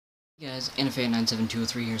Hey guys,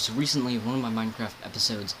 NFA97203 here. So recently, one of my Minecraft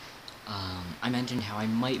episodes, I mentioned how I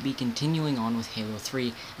might be continuing on with Halo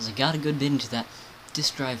 3, as I got a good bit into that,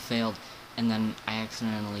 disk drive failed, and then I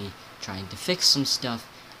accidentally tried to fix some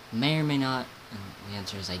stuff, may or may not, and the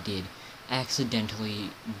answer is I did, accidentally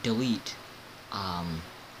delete,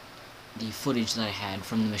 the footage that I had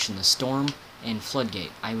from the mission The Storm and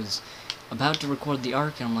Floodgate. I was about to record the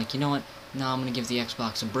Ark, and I'm like, you know what, now I'm gonna give the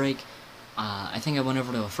Xbox a break. I think I went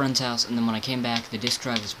over to a friend's house, and then when I came back, the disk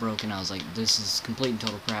drive was broken. I was like, this is complete and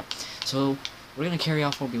total crap. So, we're going to carry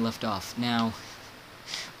off where we left off. Now,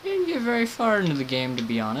 we didn't get very far into the game, to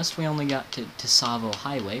be honest. We only got to Savo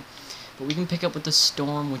Highway. But we can pick up with the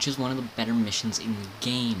Storm, which is one of the better missions in the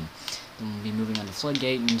game. Then we'll be moving on to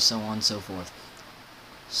Floodgate, and so on and so forth.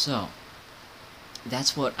 So,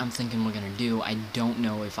 that's what I'm thinking we're going to do. I don't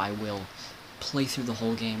know if I will play through the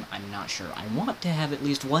whole game. I'm not sure. I want to have at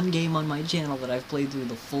least one game on my channel that I've played through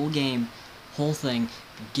the full game, whole thing,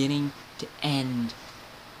 beginning to end,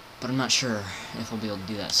 but I'm not sure if I'll be able to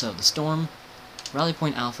do that. So, the Storm, Rally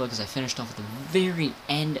Point Alpha, because I finished off at the very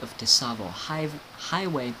end of DeSavo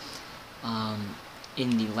Highway,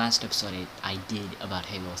 in the last episode I did about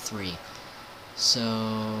Halo 3.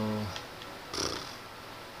 So,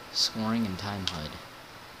 scoring and time HUD.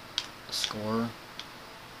 Score,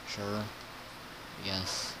 sure.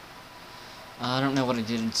 Yes. I don't know what I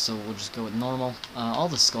did, so we'll just go with normal. All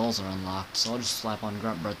the skulls are unlocked, so I'll just slap on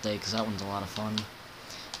Grunt Birthday, because that one's a lot of fun.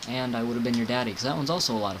 And I would have been your daddy, because that one's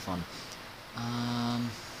also a lot of fun.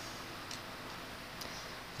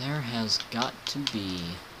 There has got to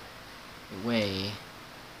be a way.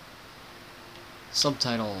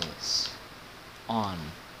 Subtitles on.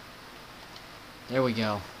 There we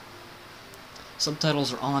go.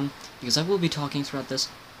 Subtitles are on, because I will be talking throughout this.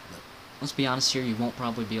 Let's be honest here, you won't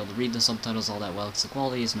probably be able to read the subtitles all that well, because the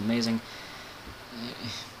quality isn't amazing.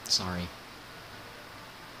 Sorry.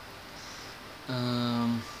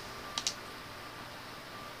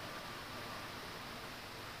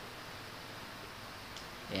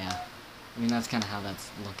 Yeah. I mean, that's kind of how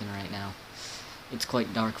that's looking right now. It's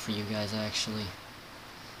quite dark for you guys, actually.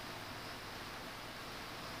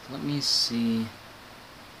 Let me see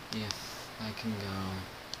if I can go...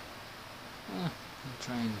 I'll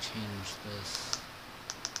try and change this.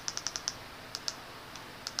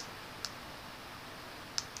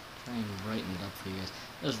 Try and brighten it up for you guys.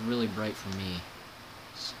 That was really bright for me.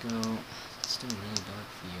 Let's go... It's still really dark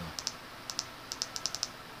for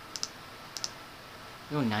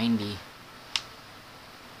you. Go 90.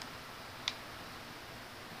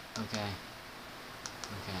 Okay.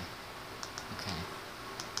 Okay. Okay.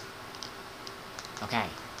 Okay.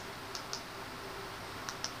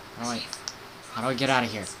 Alright. How do I get out of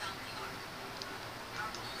here?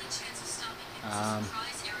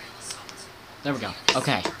 There we go.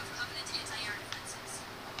 Okay.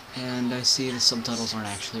 And I see the subtitles aren't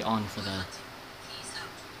actually on for the...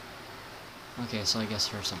 Okay, so I guess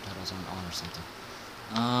her subtitles aren't on or something.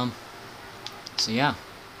 So yeah.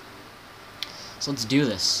 So let's do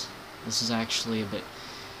this. This is actually a bit...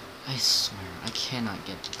 I swear, I cannot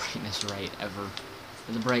get the brightness right, ever.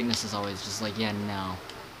 The brightness is always just like, yeah, no.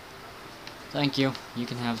 Thank you. You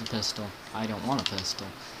can have the pistol. I don't want a pistol.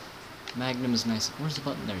 Magnum is nice. Where's the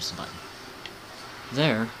button? There's the button.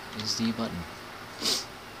 There is the button.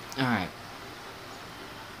 Alright.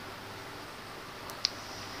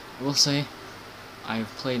 I will say,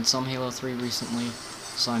 I've played some Halo 3 recently,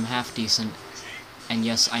 so I'm half decent. And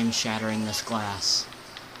yes, I'm shattering this glass.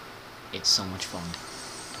 It's so much fun.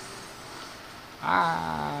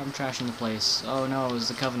 Ah, I'm trashing the place. Oh no, it was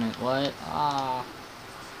the Covenant. What? Ah.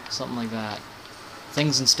 Something like that.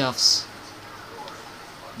 Things and stuffs.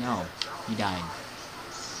 No, he died.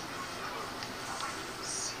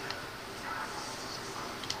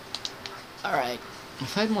 Alright.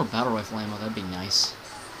 If I had more battle rifle ammo, that'd be nice.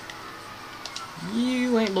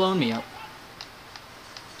 You ain't blowing me up.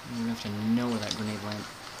 You have to know where that grenade went.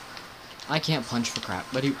 I can't punch for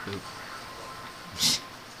crap, but oop.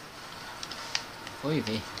 Oy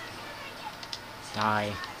vey.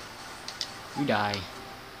 Die. You die.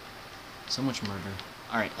 So much murder.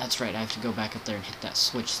 Alright, that's right, I have to go back up there and hit that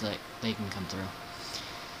switch so that they can come through.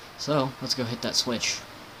 So, let's go hit that switch.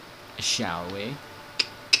 Shall we?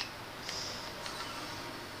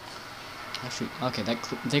 Actually, okay,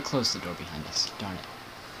 they closed the door behind us. Darn it.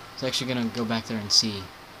 I was actually gonna go back there and see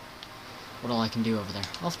what all I can do over there.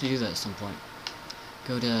 I'll have to do that at some point.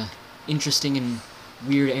 Go to interesting and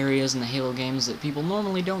weird areas in the Halo games that people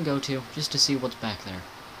normally don't go to, just to see what's back there.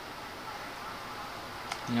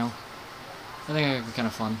 You know? I think it'd be kind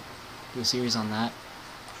of fun. Do a series on that.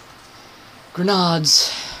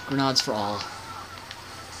 Grenades! Grenades for all.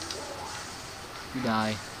 You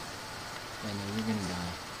die. Yeah, no, you're gonna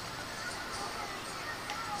die.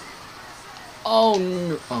 Oh,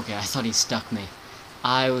 no. Okay, I thought he stuck me.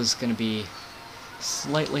 I was gonna be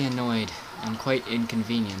slightly annoyed and quite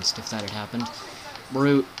inconvenienced if that had happened.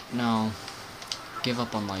 Brute, no. Give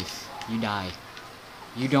up on life. You die.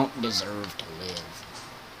 You don't deserve to live.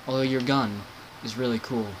 Although your gun is really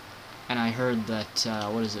cool. And I heard that,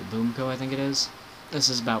 what is it, Boomco, I think it is? This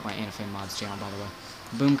is about my Anifame Mods channel, by the way.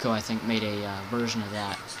 Boomco, I think, made a version of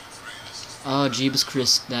that. Oh, Jeebus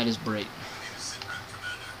Chris, that is great.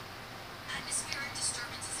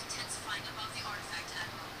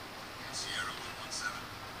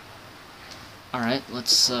 Alright,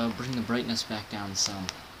 let's bring the brightness back down some.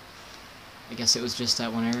 I guess it was just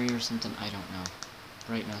that one area or something, I don't know.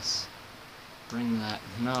 Brightness. Bring that.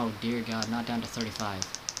 No, dear God, not down to 35.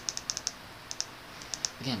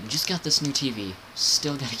 Again, just got this new TV.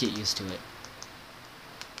 Still gotta get used to it.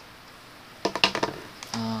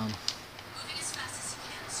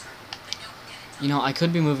 You know, I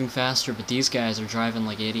could be moving faster, but these guys are driving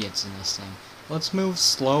like idiots in this thing. Let's move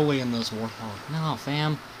slowly in this Warthog. No,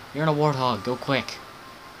 fam. You're in a Warthog. Go quick.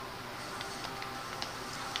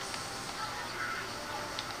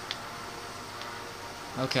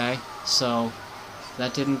 Okay, so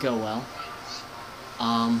that didn't go well.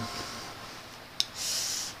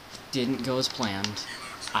 Didn't go as planned,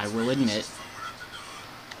 I will admit.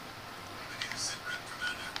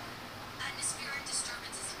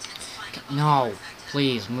 No,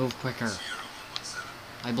 please, move quicker.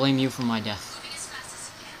 I blame you for my death.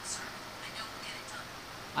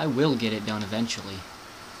 I will get it done eventually.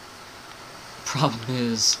 Problem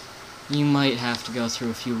is, you might have to go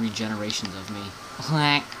through a few regenerations of me.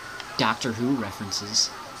 Doctor Who references.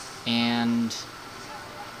 And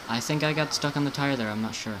I think I got stuck on the tire there, I'm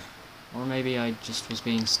not sure. Or maybe I just was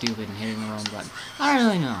being stupid and hitting the wrong button. I don't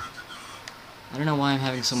really know. I don't know why I'm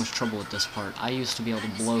having so much trouble with this part. I used to be able to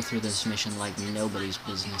blow through this mission like nobody's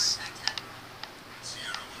business.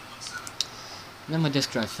 And then my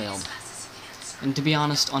disk drive failed. And to be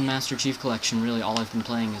honest, on Master Chief Collection, really all I've been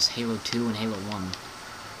playing is Halo 2 and Halo 1.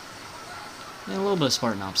 And a little bit of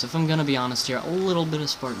Spartan Ops. If I'm gonna be honest here, a little bit of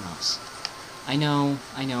Spartan Ops. I know,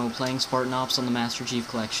 playing Spartan Ops on the Master Chief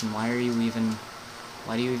Collection, why do you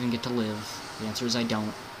even get to live? The answer is I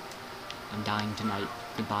don't. I'm dying tonight.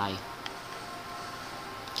 Goodbye.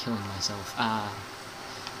 Killing myself.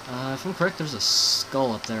 If I'm correct, there's a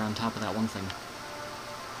skull up there on top of that one thing.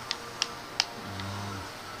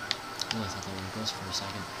 I really thought that were a ghost for a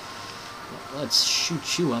second. Let's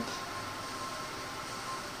shoot you up.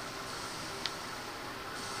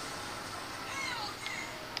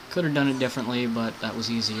 Could have done it differently, but that was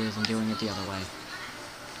easier than doing it the other way.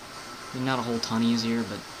 I mean, not a whole ton easier,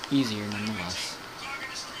 but easier nonetheless.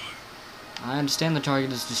 I understand the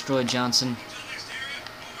target is destroyed, Johnson.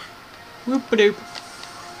 Whoop-a-doop.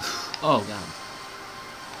 Oh, God.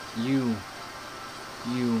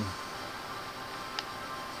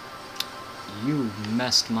 You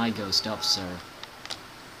messed my ghost up, sir.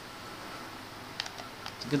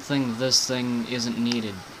 It's a good thing this thing isn't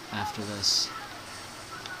needed after this.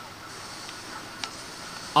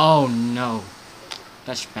 Oh, no.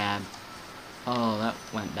 That's bad. Oh, that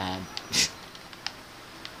went bad.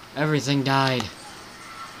 Everything died.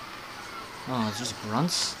 Oh, it's just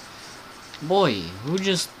grunts? Boy, who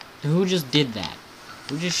just did that?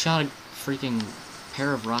 Who just shot a freaking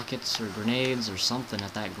pair of rockets or grenades or something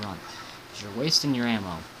at that grunt? 'Cause you're wasting your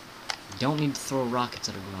ammo. You don't need to throw rockets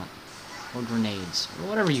at a grunt. Or grenades. Or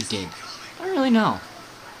whatever you did. I don't really know.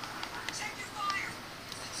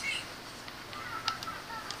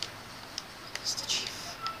 It's the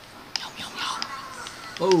chief. Yum, yum, yum.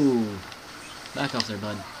 Whoa. Back off there,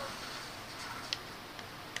 bud.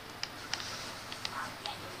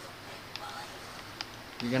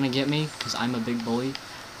 You're gonna get me? Because I'm a big bully?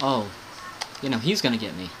 Oh. You know, he's gonna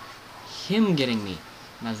get me. Him getting me.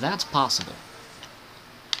 Now that's possible.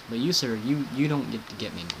 But you, sir, you don't get to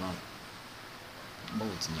get me, grunt.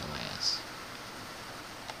 Bullets in your ass.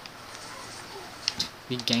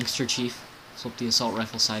 Big gangster chief. Flip the assault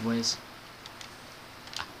rifle sideways.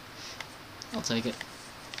 I'll take it.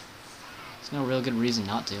 There's no real good reason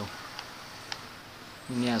not to. I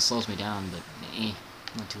mean, yeah, it slows me down, but I'm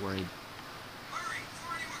not too worried.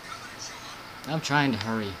 I'm trying to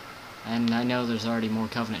hurry, and I know there's already more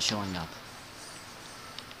Covenant showing up.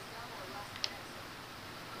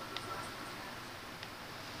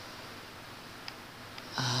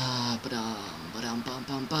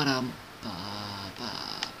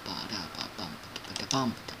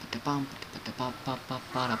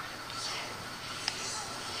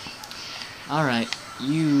 Alright,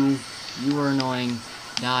 you are annoying.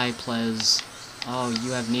 Die, Plez. Oh,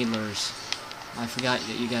 you have Needlers. I forgot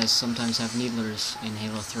that you guys sometimes have Needlers in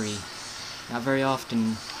Halo 3. Not very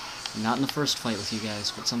often, not in the first fight with you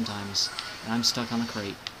guys, but sometimes. And I'm stuck on a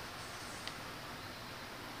crate.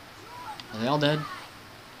 Are they all dead?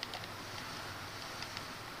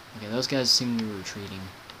 Okay, those guys seem to be retreating,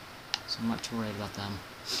 so I'm not too worried about them.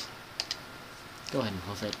 Go ahead and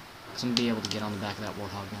hoof it, because I'm going to be able to get on the back of that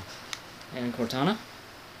Warthog now. And Cortana?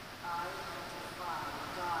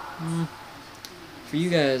 For you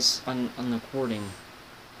guys, on the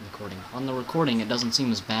recording, it doesn't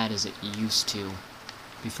seem as bad as it used to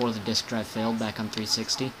before the disk drive failed back on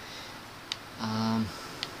 360.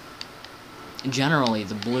 Generally,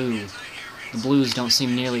 the blues don't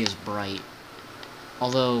seem nearly as bright.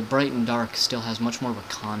 Although bright and dark still has much more of a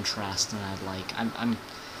contrast than I'd like. I'm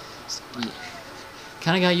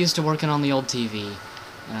kind of got used to working on the old TV,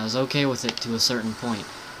 and I was okay with it to a certain point.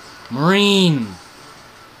 Marine!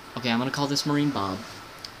 Okay, I'm gonna call this Marine Bob.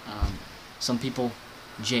 Some people,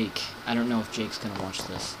 Jake, I don't know if Jake's gonna watch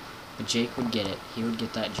this, but Jake would get it. He would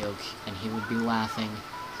get that joke, and he would be laughing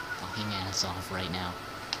fucking ass off right now.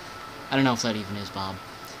 I don't know if that even is Bob,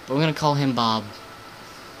 but we're gonna call him Bob.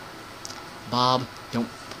 Bob, don't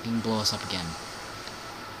fucking blow us up again.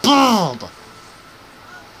 Bob!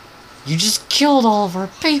 You just killed all of our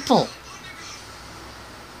people!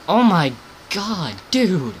 Oh my god,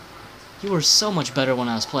 dude! You were so much better when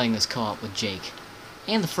I was playing this co-op with Jake.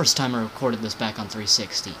 And the first time I recorded this back on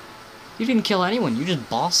 360. You didn't kill anyone, you just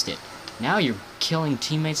bossed it. Now you're killing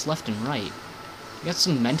teammates left and right. You got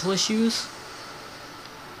some mental issues?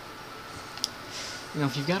 You know,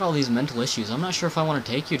 if you've got all these mental issues, I'm not sure if I want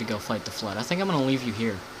to take you to go fight the Flood. I think I'm going to leave you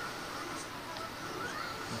here.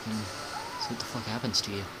 See what the fuck happens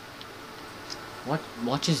to you.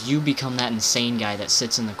 Watch as you become that insane guy that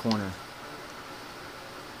sits in the corner.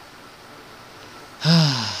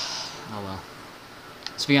 Oh well.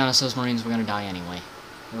 Let's be honest, those Marines were going to die anyway.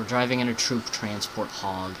 They were driving in a troop transport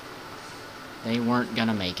hog. They weren't going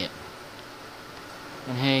to make it.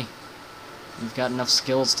 And hey, you've got enough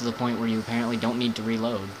skills to the point where you apparently don't need to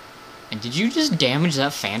reload. And did you just damage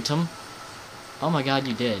that Phantom? Oh my god,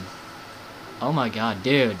 you did. Oh my god,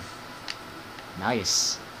 dude.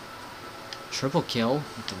 Nice. Triple kill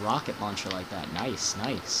with the rocket launcher like that. Nice,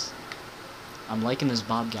 nice. I'm liking this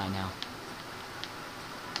Bob guy now.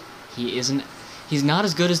 He's not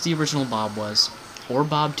as good as the original Bob was, or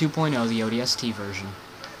Bob 2.0, the ODST version,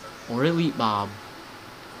 or Elite Bob.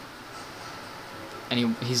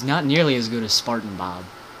 And he's not nearly as good as Spartan Bob.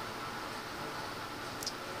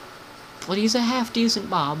 But he's a half-decent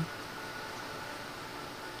Bob.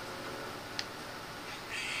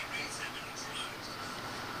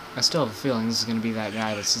 I still have a feeling this is going to be that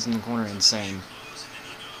guy that sits in the corner insane.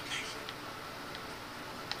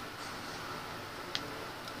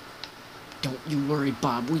 Don't you worry,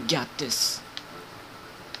 Bob, we got this.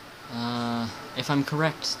 If I'm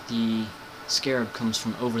correct, the Scarab comes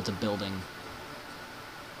from over the building.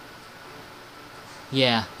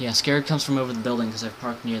 Yeah, Scarab comes from over the building because I've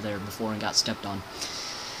parked near there before and got stepped on.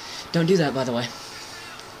 Don't do that, by the way.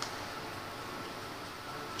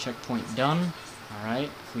 Checkpoint done. Alright,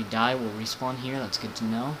 if we die, we'll respawn here. That's good to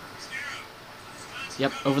know.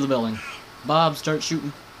 Yep, over the building. Bob, start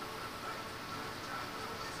shooting.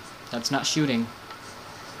 That's not shooting.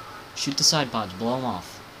 Shoot the side pods, blow them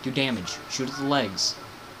off. Do damage. Shoot at the legs.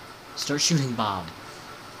 Start shooting, Bob.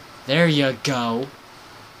 There you go.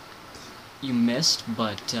 You missed,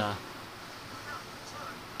 but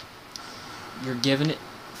you're giving it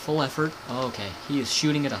full effort. Oh, okay, he is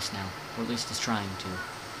shooting at us now. Or at least he's trying to.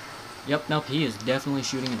 Yep, nope, he is definitely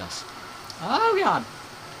shooting at us. Oh, God.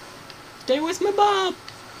 Stay with me, Bob.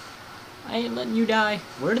 I ain't letting you die.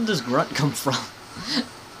 Where did this grunt come from?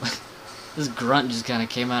 This grunt just kind of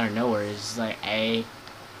came out of nowhere. It's just like, hey,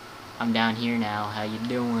 I'm down here now. How you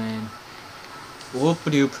doing?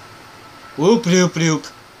 Whoop-a-doop.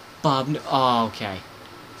 Whoop-a-doop-a-doop. Bob, no oh, okay.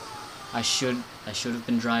 I should have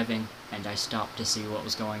been driving, and I stopped to see what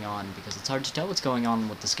was going on, because it's hard to tell what's going on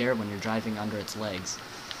with the Scarab when you're driving under its legs.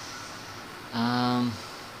 Yeah,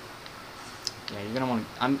 you're gonna want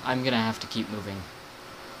to... I'm gonna have to keep moving.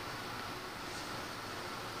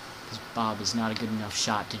 Because Bob is not a good enough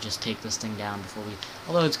shot to just take this thing down before we...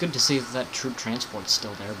 Although it's good to see that that troop transport's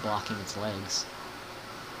still there, blocking its legs.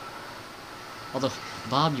 Although,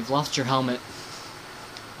 Bob, you've lost your helmet.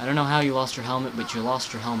 I don't know how you lost your helmet, but you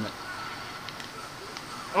lost your helmet.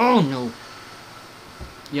 Oh, no!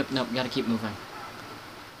 Yep, nope, gotta keep moving.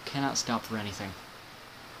 Cannot stop for anything.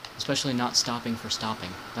 Especially not stopping for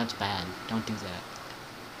stopping. That's bad. Don't do that.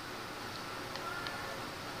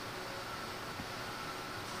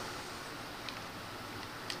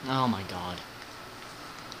 Oh my god.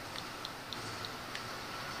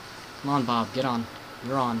 Come on, Bob, get on.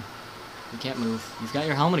 You're on. You can't move. You've got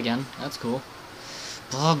your helmet again. That's cool.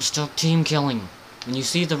 Bob, stop team killing. When you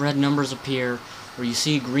see the red numbers appear, or you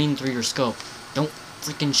see green through your scope, don't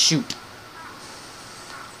freaking shoot.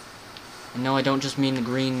 And no, I don't just mean the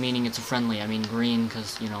green meaning it's a friendly. I mean green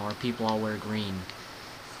because, you know, our people all wear green.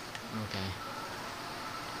 Okay.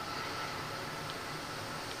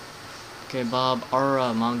 Okay, Bob,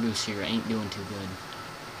 our mongoose here ain't doing too good.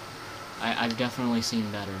 I've definitely seen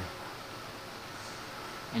better.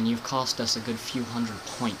 And you've cost us a good few hundred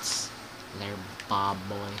points there, Bob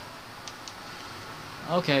boy.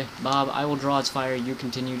 Okay, Bob, I will draw its fire. You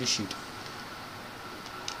continue to shoot.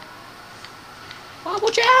 Bob,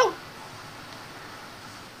 watch out!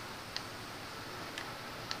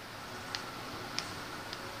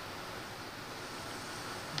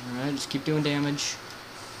 Alright, just keep doing damage.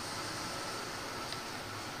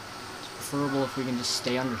 It's preferable if we can just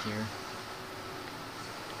stay under here.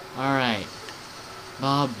 Alright.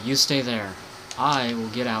 Bob, you stay there. I will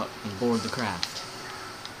get out and board the craft.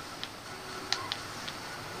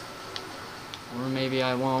 Or maybe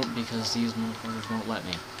I won't because these motherfuckers won't let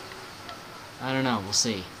me. I don't know, we'll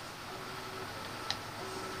see.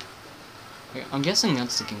 I'm guessing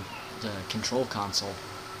that's the control console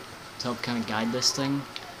to help kind of guide this thing.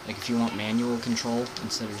 Like if you want manual control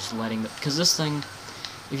instead of just letting the... Because this thing,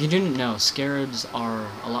 if you didn't know, scarabs are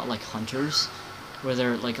a lot like hunters, where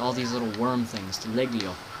they're like all these little worm things, the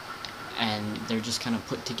Leglio, and they're just kind of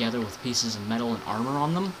put together with pieces of metal and armor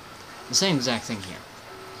on them. The same exact thing here.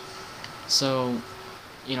 So,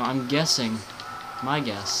 you know, I'm guessing, my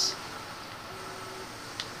guess,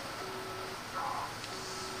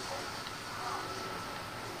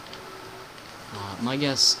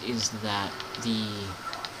 is that the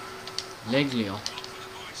Leglio,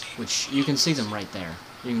 which you can see them right there.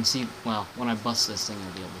 You can see, well, when I bust this thing,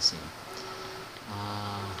 you'll be able to see them.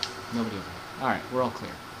 Nobody over here. Alright, we're all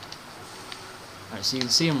clear. Alright, so you can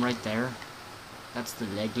see them right there. That's the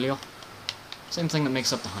Leglio. Same thing that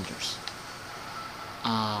makes up the hunters.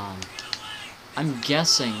 I'm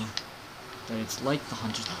guessing that it's like the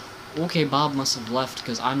hunters. Okay, Bob must have left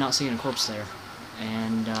because I'm not seeing a corpse there.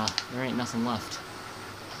 And, there ain't nothing left.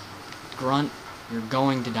 Grunt, you're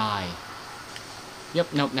going to die.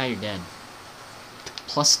 Yep, nope, now you're dead.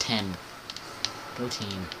 Plus 10. Go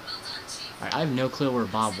team. Alright, I have no clue where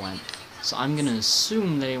Bob went, so I'm gonna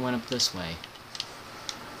assume that he went up this way.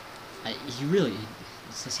 He really...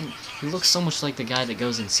 It's the same. He looks so much like the guy that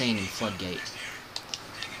goes insane in Floodgate.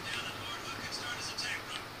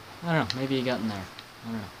 I don't know, maybe he got in there.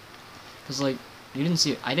 I don't know. Because, like, you didn't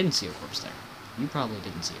see... I didn't see a corpse there. You probably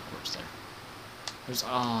didn't see a corpse there. There's...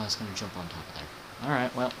 Oh, it's gonna jump on top of there.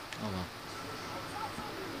 Alright, well. Oh well.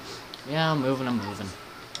 Yeah, I'm moving, I'm moving.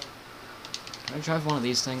 Can I drive one of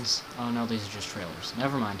these things? Oh no, these are just trailers.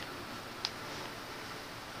 Never mind.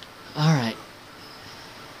 Alright.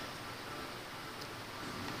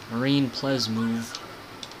 Marine Ples move.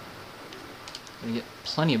 Gonna get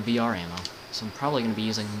plenty of BR ammo. So I'm probably gonna be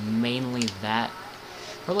using mainly that.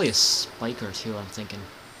 Probably a spike or two, I'm thinking.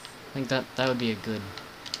 I think that would be a good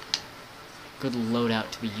loadout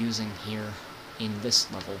to be using here in this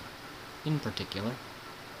level in particular.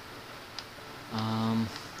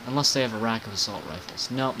 Unless they have a rack of assault rifles.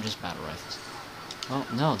 Nope, just battle rifles. Oh,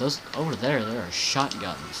 no, those over there are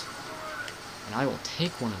shotguns. And I will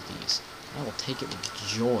take one of these. I will take it with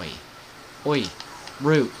joy. Oi,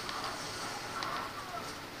 root.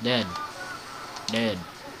 Dead. Dead.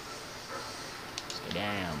 Stay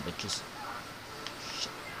down, bitches.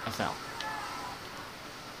 Shit, I fell.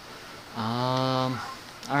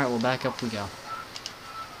 Alright, well, back up we go.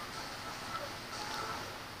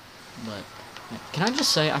 But... Can I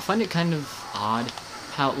just say, I find it kind of odd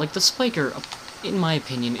how, like, the Spiker, in my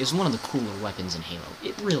opinion, is one of the cooler weapons in Halo.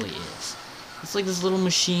 It really is. It's like this little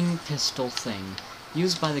machine pistol thing,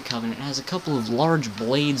 used by the Covenant. It has a couple of large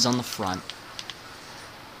blades on the front.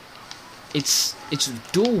 It's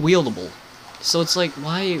dual wieldable. So it's like,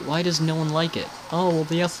 why does no one like it? Oh, well,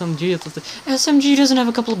 the SMG is the SMG doesn't have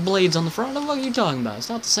a couple of blades on the front. What the fuck are you talking about? It's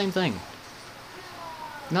not the same thing.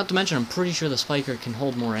 Not to mention, I'm pretty sure the Spiker can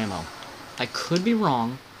hold more ammo. I could be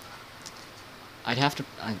wrong. I'd have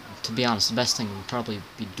to be honest, the best thing would probably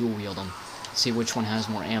be dual wield them. See which one has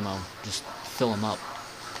more ammo. Just fill them up.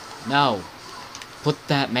 No! Put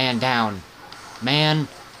that man down. Man,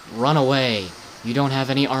 run away. You don't have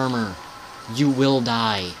any armor. You will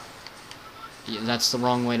die. That's the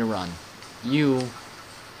wrong way to run. You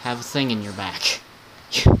have a thing in your back.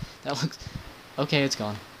 That looks... Okay, it's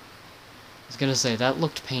gone. I was gonna say, that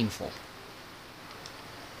looked painful.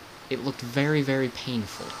 It looked very, very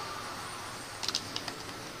painful.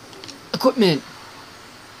 Equipment!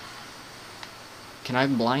 Can I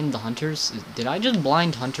blind the hunters? Did I just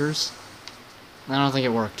blind hunters? I don't think it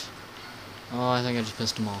worked. Oh, I think I just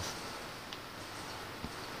pissed them off.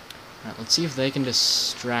 Alright, let's see if they can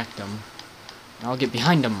distract them. And I'll get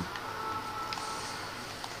behind them.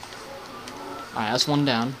 Alright, that's one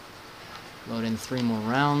down. Load in 3 more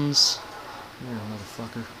rounds. Come here,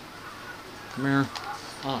 motherfucker. Come here.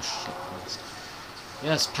 Oh, shit. Christ.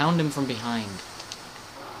 Yes, pound him from behind.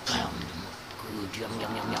 Pound him. Good, yum,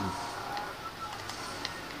 yum, yum, yum.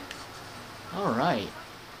 Alright.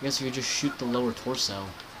 I guess if you just shoot the lower torso,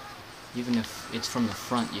 even if it's from the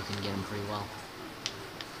front, you can get him pretty well.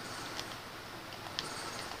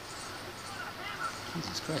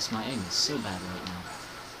 Jesus Christ, my aim is so bad right now.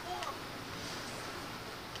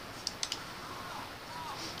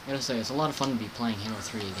 I gotta say, it's a lot of fun to be playing Halo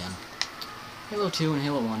 3 again. Halo 2 and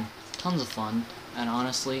Halo 1, tons of fun, and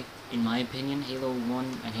honestly, in my opinion, Halo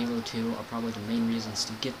 1 and Halo 2 are probably the main reasons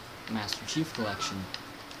to get Master Chief Collection.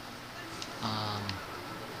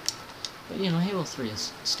 But you know, Halo 3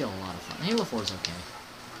 is still a lot of fun. Halo 4 is okay.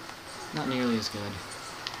 Not nearly as good.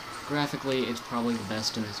 Graphically, it's probably the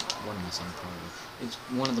best in this. What am I saying? Probably. It's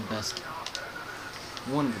one of the best.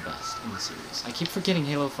 One of the best in the series. I keep forgetting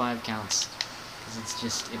Halo 5 counts. Because it's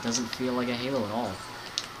just, it doesn't feel like a Halo at all.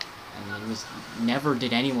 I mean, it was, never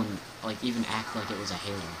did anyone, like, even act like it was a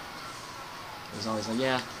Halo. It was always like,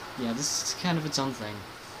 yeah, this is kind of its own thing.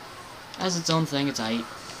 As its own thing, it's aight.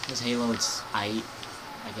 As Halo, it's aight,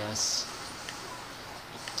 I guess.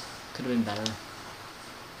 Could have been better.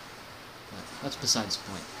 But that's besides the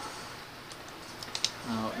point.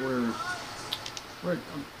 We're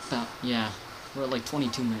about, yeah, we're at like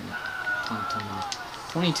 22 minutes,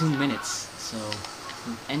 so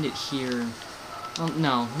we'll end it here. Well,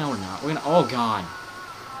 no, we're not. We're gonna, oh god.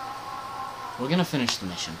 We're gonna finish the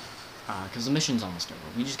mission, because the mission's almost over.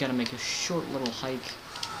 We just gotta make a short little hike,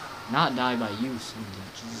 not die by you, son of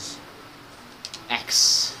bitches.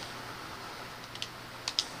 X.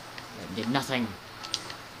 That did nothing.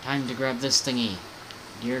 Time to grab this thingy.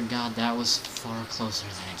 Dear God, that was far closer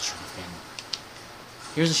than it should have been.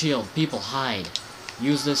 Here's a shield. People, hide.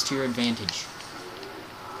 Use this to your advantage.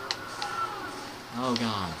 Oh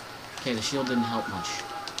God. Okay, the shield didn't help much.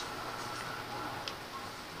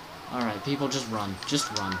 Alright, people, just run.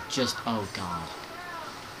 Just run. Just, oh God.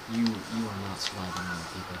 You are not surviving well,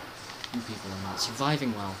 people. You people are not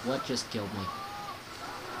surviving well. What just killed me?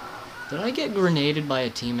 Did I get grenaded by a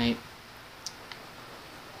teammate?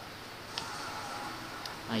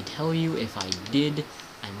 I tell you, if I did,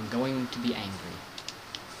 I'm going to be angry.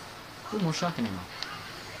 Ooh, more shotgun ammo.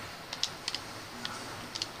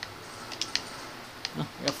 Oh,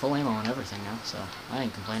 I got full ammo on everything now, so I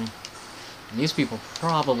ain't complaining. And these people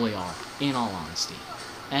probably are, in all honesty.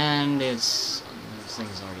 And this thing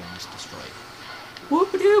is already almost destroyed.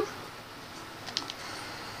 Whoop-a-doop!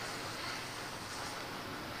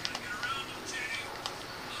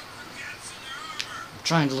 I'm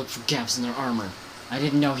trying to look for gaps in their armor. I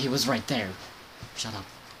didn't know he was right there. Shut up.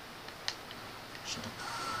 Shut up.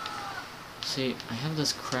 See, I have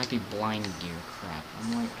this crappy blind gear crap.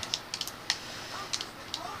 I'm like...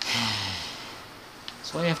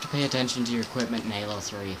 That's why you have to pay attention to your equipment in Halo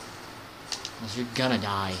 3. Else you're gonna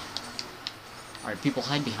die. Alright, people,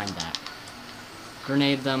 hide behind that.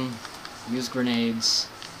 Grenade them. Use grenades.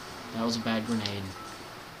 That was a bad grenade.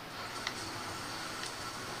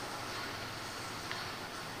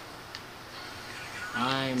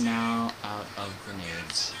 I'm now out of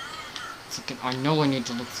grenades. Freaking, I know I need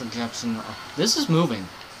to look for gaps in the... This is moving.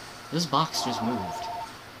 This box just moved.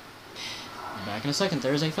 I'll be back in a second.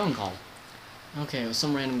 There's a phone call. Okay, it was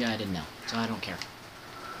some random guy I didn't know, so I don't care.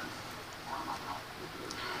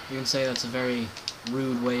 You can say that's a very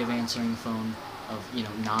rude way of answering the phone, of, you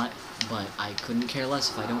know, not, but I couldn't care less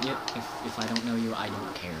if I don't if I don't know you, I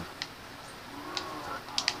don't care.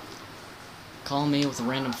 Call me with a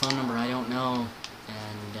random phone number I don't know,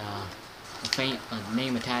 and a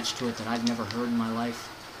name attached to it that I've never heard in my life,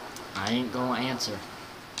 I ain't gonna answer.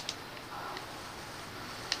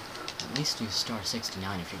 At least do star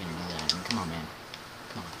 69 if you're gonna do that. I mean, come on, man.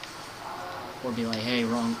 Come on. Or be like, hey,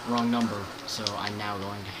 wrong number, so I'm now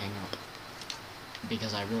going to hang up.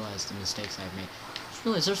 Because I realized the mistakes I've made. Just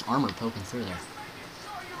realized there's armor poking through there.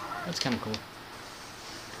 That's kind of cool.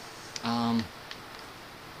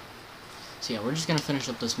 So yeah, we're just gonna finish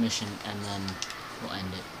up this mission, and then we'll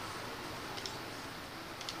end it.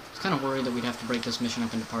 I was kind of worried that we'd have to break this mission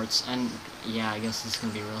up into parts, and yeah, I guess this is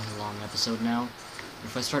gonna be a really long episode now.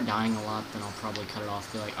 If I start dying a lot, then I'll probably cut it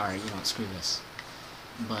off, be like, alright, you know what, screw this.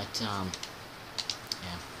 But, yeah.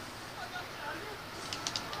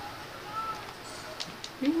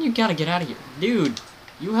 You gotta get out of here. Dude,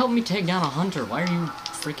 You helped me take down a hunter. Why are you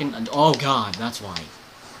freaking... Oh, God, that's why.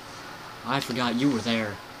 I forgot you were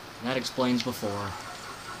there. That explains before.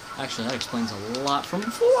 Actually, that explains a lot from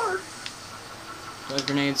before. Do I have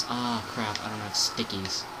grenades? Ah, crap. I don't have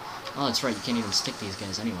stickies. Oh, that's right. You can't even stick these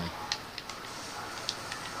guys anyway.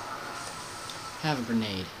 Have a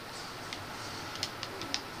grenade.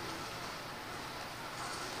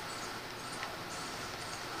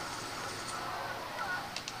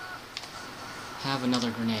 Have another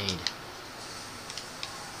grenade.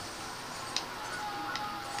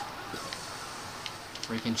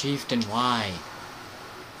 Freaking chieftain, why?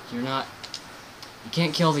 You're not... You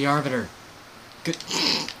can't kill the Arbiter. Good...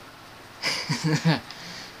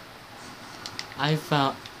 I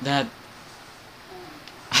found that...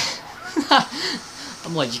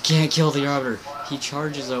 I'm like, you can't kill the Arbiter. He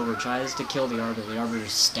charges over, tries to kill the Arbiter. The Arbiter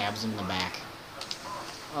stabs him in the back.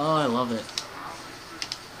 Oh, I love it.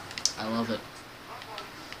 I love it.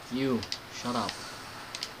 You, shut up.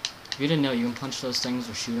 If you didn't know, you can punch those things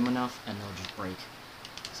or shoot them enough, and they'll just break.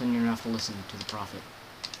 So then you don't have to listen to the Prophet.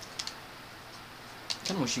 I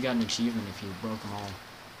kinda wish you got an achievement if you broke them all.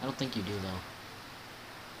 I don't think you do, though.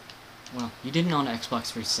 Well, you didn't on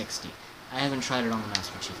Xbox 360. I haven't tried it on the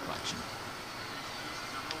Master Chief Collection.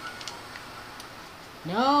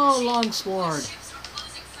 No, Longsword!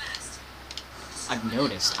 I've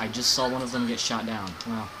noticed. I just saw one of them get shot down.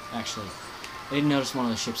 Well, actually, I didn't notice one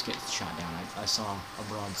of the ships get shot down. I saw a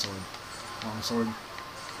broadsword. Longsword.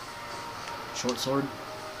 Short sword.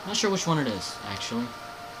 Not sure which one it is, actually.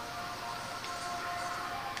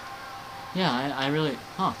 Yeah, I really...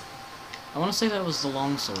 Huh. I want to say that was the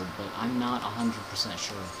longsword, but I'm not 100%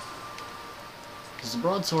 sure. Because the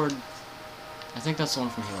broadsword... I think that's the one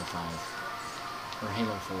from Halo 5. Or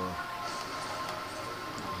Halo 4. Not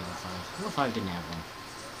Halo 5. Halo 5 didn't have one.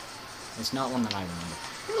 It's not one that I remember.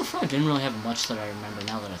 Halo 5 didn't really have much that I remember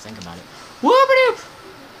now that I think about it. Whoop-a-doop!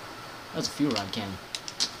 That's a fuel rod cannon.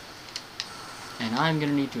 And I'm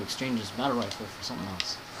gonna need to exchange this battle rifle for something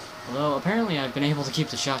else. Although, apparently I've been able to keep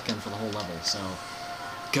the shotgun for the whole level, so...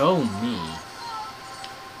 Go me!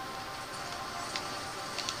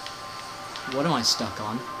 What am I stuck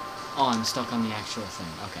on? Oh, I'm stuck on the actual thing.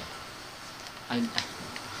 Okay. I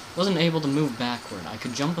wasn't able to move backward. I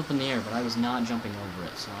could jump up in the air, but I was not jumping over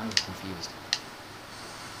it, so I was confused.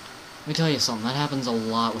 Let me tell you something. That happens a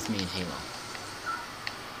lot with me in Halo.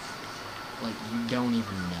 Like, you don't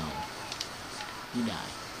even know. You die.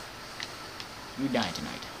 You die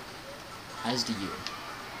tonight. As do you.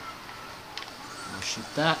 I'll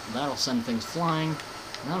shoot that. That'll send things flying.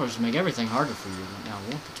 That'll just make everything harder for you now,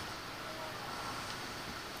 won't it?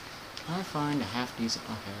 Can I find a half-decent...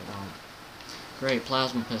 Okay, well... Great,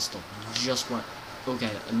 plasma pistol. Just what... Okay,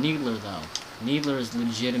 a needler, though. Needler is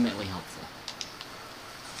legitimately helpful.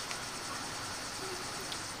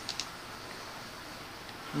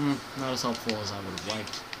 Not as helpful as I would have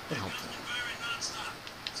liked, but helpful.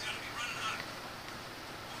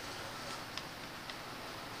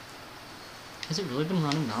 Has it really been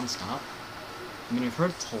running non-stop? I mean, I've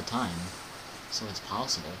heard it the whole time, so it's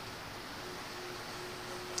possible.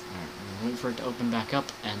 Alright, I'm gonna wait for it to open back up,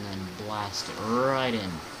 and then blast it right in.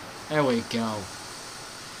 There we go.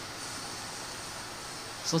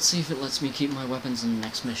 So let's see if it lets me keep my weapons in the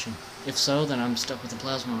next mission. If so, then I'm stuck with a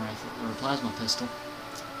plasma rifle, or a plasma pistol.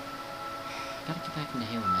 Gotta get back into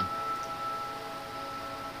Halo, man.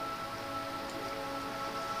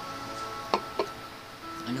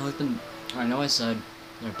 I know I said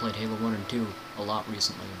that I played Halo 1 and 2 a lot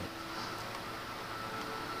recently, but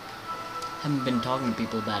haven't been talking to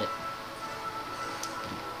people about it.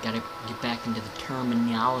 Gotta get back into the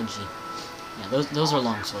terminology. Yeah, those are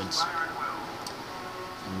longswords.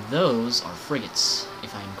 And those are frigates,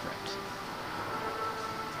 if I am correct.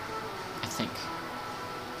 I think.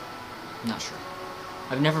 I'm not sure.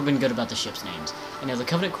 I've never been good about the ship's names. I know the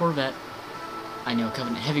Covenant Corvette, I know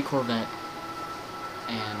Covenant Heavy Corvette,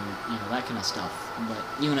 and, you know, that kind of stuff. But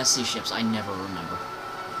UNSC ships, I never remember.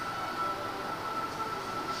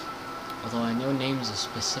 Although I know names of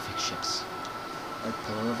specific ships. Like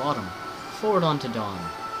Pillar of Autumn. Forward onto Dawn.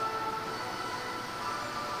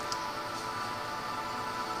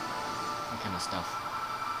 That kind of stuff.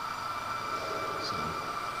 So...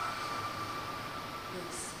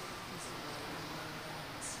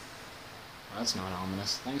 Well, that's not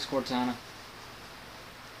ominous. Thanks, Cortana.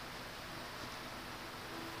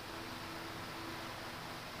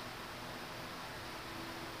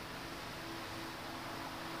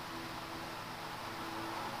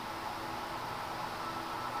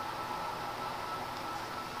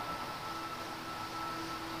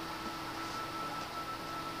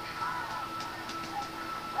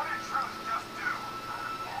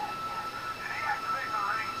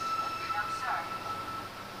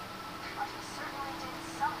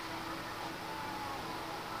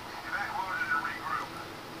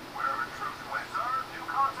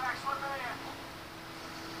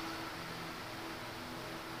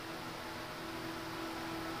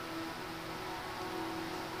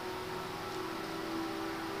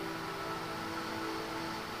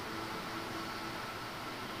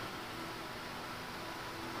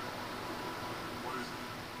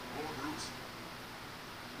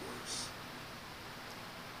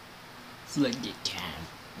 Floodgate time.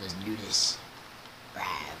 Let's do this.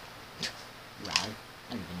 Rawr. Rawr.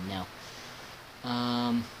 I don't even know.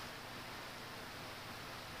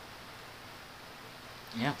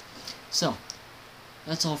 Yeah. So,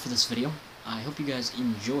 that's all for this video. I hope you guys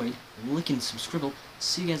enjoyed. Like and subscribe.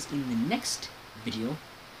 See you guys in the next video.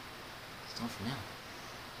 That's all for now.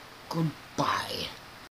 Goodbye.